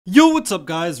Yo, what's up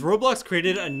guys? Roblox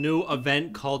created a new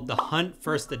event called the Hunt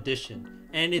First Edition,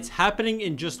 and it's happening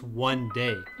in just one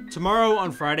day. Tomorrow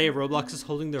on Friday, Roblox is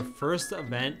holding their first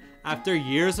event after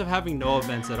years of having no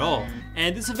events at all,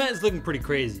 and this event is looking pretty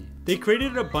crazy. They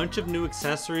created a bunch of new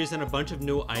accessories and a bunch of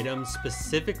new items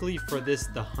specifically for this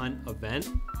The Hunt event,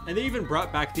 and they even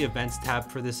brought back the events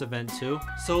tab for this event too.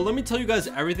 So let me tell you guys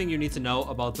everything you need to know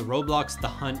about the Roblox The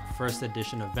Hunt First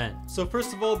Edition event. So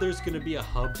first of all, there's going to be a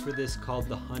hub for this called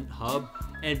the Hunt Hub,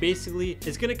 and basically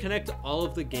it's going to connect all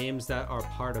of the games that are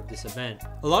part of this event.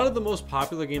 A lot of the most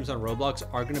popular games on Roblox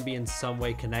are going to be in some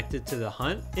way connected to the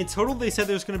hunt. In total, they said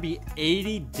there's going to be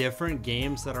 80 different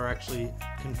games that are actually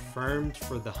confirmed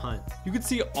for the hunt. You can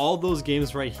see all those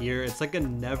games right here. It's like a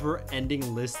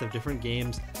never-ending list of different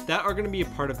games that are going to be a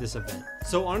part of this event.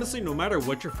 So honestly, no matter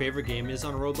what your favorite game is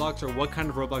on Roblox or what kind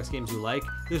of Roblox games you like,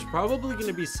 there's probably going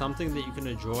to be something that you can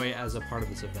enjoy as a part of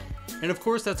this event. And of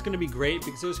course, that's going to be great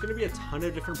because there's going to be a ton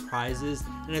of different prizes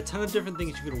and a ton of different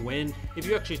things you can win if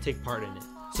you actually take part in it.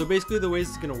 So basically the ways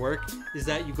it's going to work is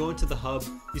that you go into the hub,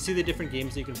 you see the different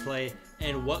games that you can play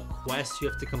and what quests you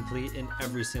have to complete in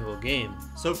every single game.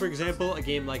 So for example, a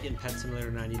game like in Pet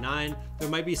Simulator 99, there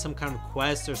might be some kind of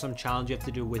quest or some challenge you have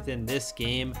to do within this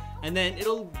game, and then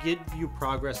it'll give you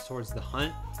progress towards the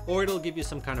hunt, or it'll give you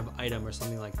some kind of item or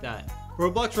something like that.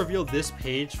 Roblox revealed this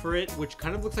page for it, which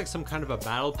kind of looks like some kind of a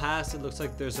battle pass. It looks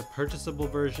like there's a purchasable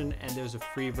version and there's a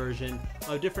free version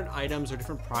of different items or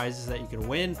different prizes that you can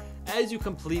win as you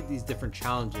complete these different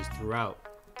challenges throughout.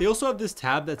 They also have this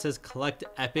tab that says collect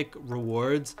epic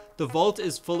rewards. The vault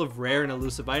is full of rare and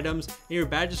elusive items, and your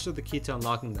badges are the key to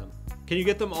unlocking them. Can you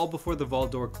get them all before the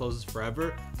vault door closes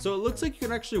forever? So it looks like you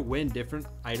can actually win different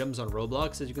items on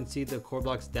Roblox. As you can see, the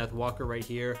Roblox Death Walker right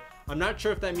here. I'm not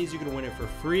sure if that means you can win it for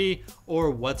free or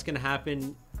what's going to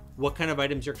happen, what kind of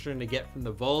items you're actually going to get from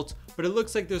the vault, but it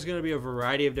looks like there's going to be a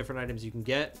variety of different items you can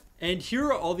get. And here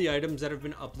are all the items that have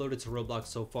been uploaded to Roblox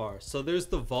so far. So there's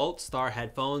the Vault Star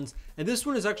headphones, and this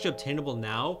one is actually obtainable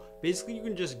now. Basically, you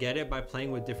can just get it by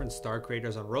playing with different star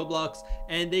creators on Roblox,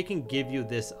 and they can give you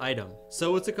this item.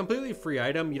 So it's a completely free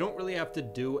item. You don't really have to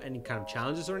do any kind of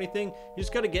challenges or anything. You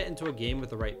just got to get into a game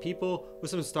with the right people, with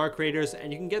some star creators,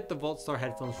 and you can get the Vault Star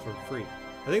headphones for free.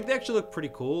 I think they actually look pretty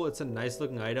cool. It's a nice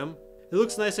looking item. It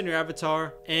looks nice on your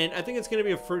avatar, and I think it's going to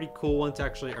be a pretty cool one to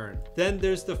actually earn. Then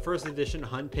there's the first edition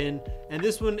hunt pin, and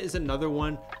this one is another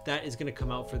one that is going to come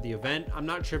out for the event. I'm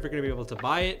not sure if you're going to be able to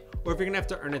buy it or if you're going to have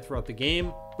to earn it throughout the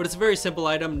game, but it's a very simple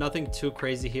item, nothing too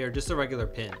crazy here, just a regular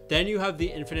pin. Then you have the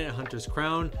Infinite Hunter's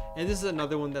Crown, and this is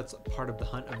another one that's part of the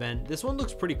hunt event. This one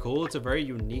looks pretty cool. It's a very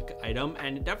unique item,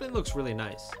 and it definitely looks really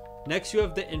nice. Next, you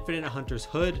have the Infinite Hunter's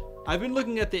Hood. I've been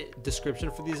looking at the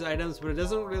description for these items, but it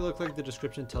doesn't really look like the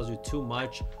description tells you too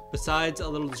much besides a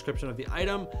little description of the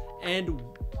item and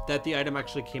that the item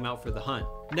actually came out for the hunt.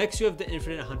 Next, you have the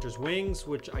Infinite Hunter's Wings,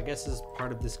 which I guess is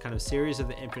part of this kind of series of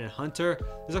the Infinite Hunter.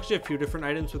 There's actually a few different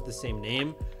items with the same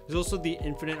name. There's also the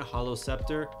Infinite Hollow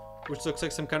Scepter, which looks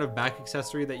like some kind of back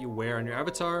accessory that you wear on your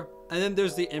avatar. And then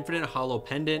there's the Infinite Hollow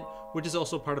Pendant, which is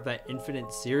also part of that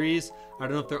Infinite series. I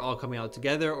don't know if they're all coming out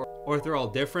together or if they're all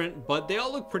different, but they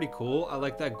all look pretty cool. I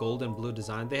like that gold and blue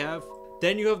design they have.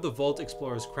 Then you have the Vault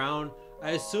Explorer's Crown.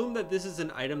 I assume that this is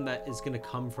an item that is going to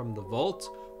come from the vault,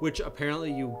 which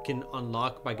apparently you can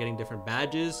unlock by getting different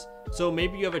badges. So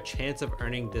maybe you have a chance of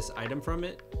earning this item from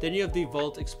it. Then you have the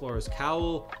Vault Explorer's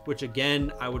Cowl, which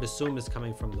again, I would assume is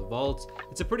coming from the vault.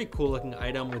 It's a pretty cool looking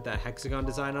item with that hexagon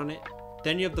design on it.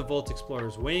 Then you have the Vault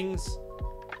Explorer's Wings.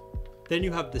 Then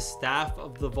you have the Staff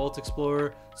of the Vault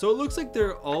Explorer. So it looks like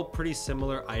they're all pretty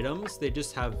similar items. They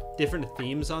just have different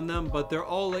themes on them, but they're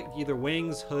all like either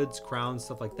wings, hoods, crowns,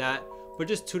 stuff like that, but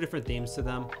just two different themes to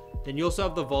them. Then you also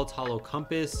have the Vault Hollow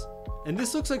Compass. And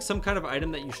this looks like some kind of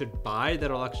item that you should buy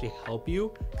that'll actually help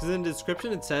you, because in the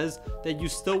description it says that you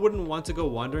still wouldn't want to go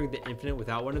wandering the infinite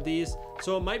without one of these.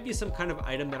 So it might be some kind of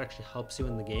item that actually helps you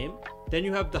in the game. Then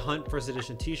you have the Hunt First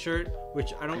Edition t-shirt,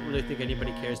 which I don't really think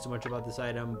anybody cares too much about this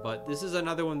item, but this is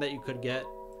another one that you could get.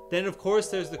 Then of course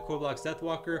there's the Roblox Death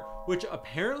Walker, which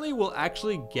apparently will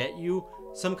actually get you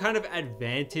some kind of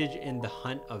advantage in the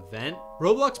hunt event.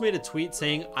 Roblox made a tweet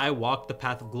saying, "I walk the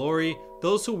path of glory.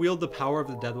 Those who wield the power of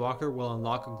the Deathwalker will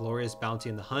unlock a glorious bounty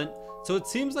in the hunt." So it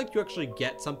seems like you actually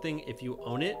get something if you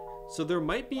own it. So there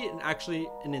might be actually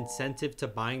an incentive to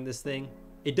buying this thing.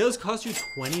 It does cost you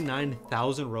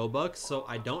 29,000 Robux, so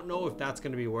I don't know if that's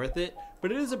going to be worth it,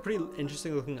 but it is a pretty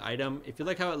interesting looking item. If you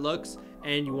like how it looks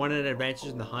and you want an advantage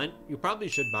in the hunt, you probably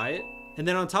should buy it. And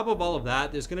then on top of all of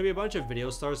that, there's going to be a bunch of video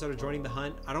stars that are joining the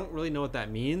hunt. I don't really know what that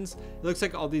means. It looks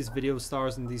like all these video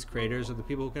stars and these creators are the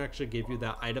people who can actually give you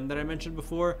that item that I mentioned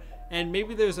before. And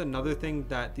maybe there's another thing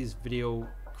that these video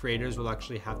creators will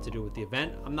actually have to do with the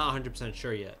event. I'm not 100%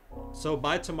 sure yet. So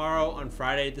by tomorrow on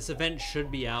Friday, this event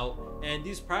should be out and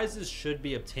these prizes should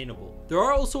be obtainable. There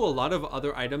are also a lot of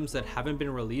other items that haven't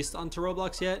been released onto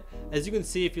Roblox yet. As you can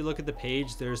see, if you look at the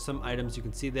page, there's some items you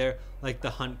can see there, like the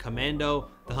Hunt Commando,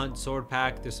 the Hunt Sword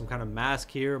Pack. There's some kind of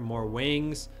mask here, more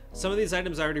wings. Some of these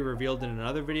items I already revealed in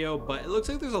another video, but it looks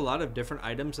like there's a lot of different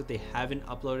items that they haven't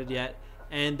uploaded yet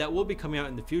and that will be coming out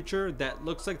in the future that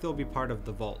looks like they'll be part of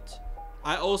the vault.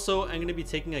 I also am going to be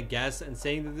taking a guess and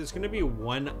saying that there's going to be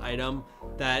one item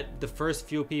that the first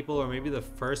few people, or maybe the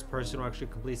first person who actually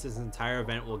completes this entire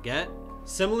event, will get.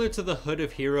 Similar to the Hood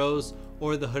of Heroes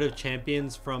or the Hood of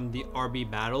Champions from the RB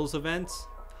Battles events.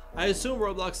 I assume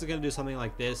Roblox is going to do something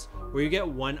like this, where you get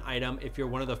one item if you're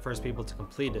one of the first people to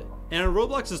complete it. And on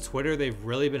Roblox's Twitter, they've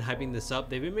really been hyping this up.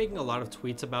 They've been making a lot of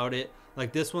tweets about it,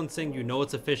 like this one saying you know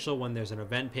it's official when there's an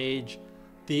event page.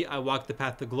 The I Walk the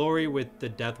Path to Glory with the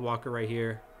Death Walker right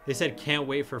here. They said can't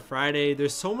wait for Friday.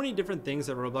 There's so many different things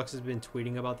that Roblox has been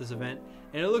tweeting about this event,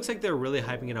 and it looks like they're really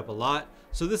hyping it up a lot,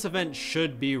 so this event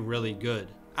should be really good.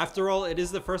 After all, it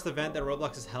is the first event that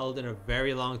Roblox has held in a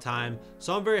very long time,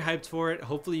 so I'm very hyped for it.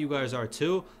 Hopefully you guys are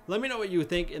too. Let me know what you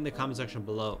think in the comment section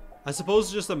below. I suppose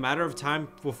it's just a matter of time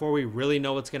before we really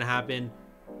know what's going to happen,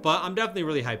 but I'm definitely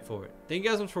really hyped for it. Thank you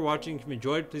guys so much for watching. If you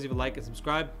enjoyed, please leave a like and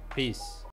subscribe. Peace.